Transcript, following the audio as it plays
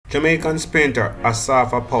Jamaican sprinter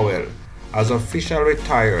Asafa Powell has officially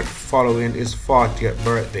retired following his 40th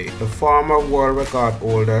birthday. The former world record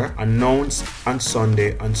holder announced on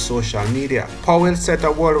Sunday on social media. Powell set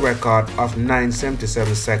a world record of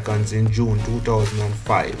 9:77 seconds in June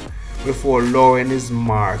 2005 before lowering his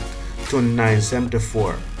mark to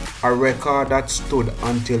 9:74, a record that stood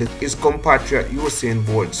until his compatriot Usain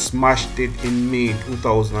Bolt smashed it in May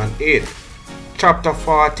 2008. Chapter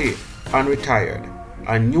 40 and retired.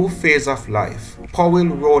 A new phase of life. Powell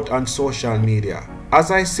wrote on social media, "As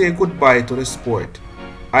I say goodbye to the sport,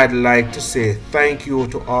 I'd like to say thank you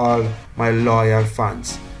to all my loyal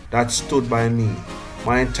fans that stood by me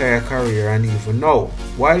my entire career and even now."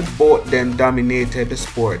 While both them dominated the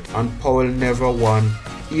sport and Powell never won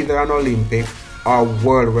either an Olympic or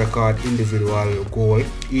world record individual goal,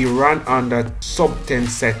 he ran under sub-10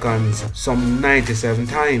 seconds some 97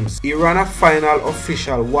 times. He ran a final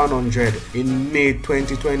official 100 in May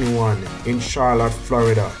 2021 in Charlotte,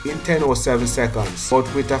 Florida in 10:07 seconds,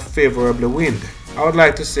 but with a favorable wind. I would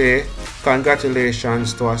like to say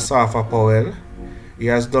congratulations to Asafa Powell. He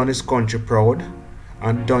has done his country proud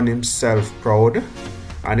and done himself proud,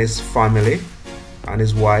 and his family and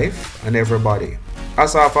his wife and everybody.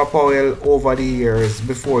 Asafa Powell, over the years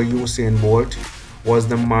before Usain Bolt, was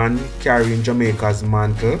the man carrying Jamaica's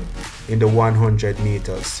mantle in the 100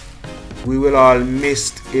 meters. We will all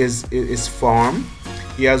miss his form.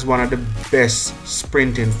 He has one of the best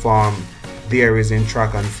sprinting form there is in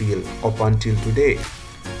track and field up until today.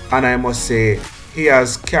 And I must say, he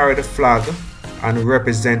has carried the flag and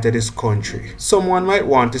represented his country. Someone might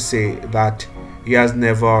want to say that he has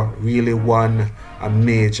never really won a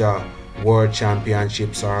major World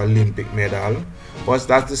Championships or Olympic medal, but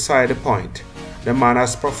that's beside the point. The man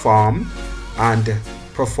has performed and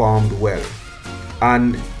performed well.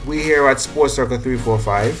 And we here at Sports Circle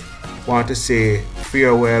 345 want to say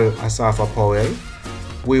farewell Asafa Powell.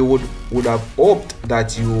 We would have hoped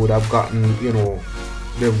that you would have gotten,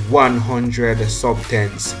 the 100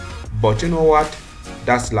 sub-10s, but you know what?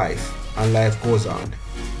 That's life, and life goes on.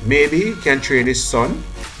 Maybe he can train his son,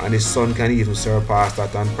 and his son can even surpass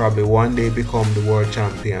that and probably one day become the world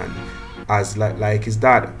champion as like his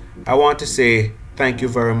dad. I want to say thank you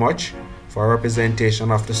very much for representation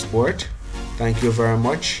of the sport. Thank you very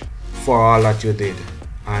much for all that you did,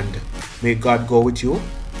 and may God go with you,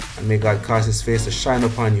 and may God cause his face to shine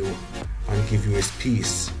upon you and give you his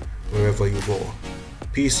peace wherever you go.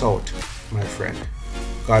 Peace out, my friend.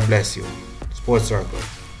 God bless you. Sports Circle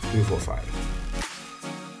 345.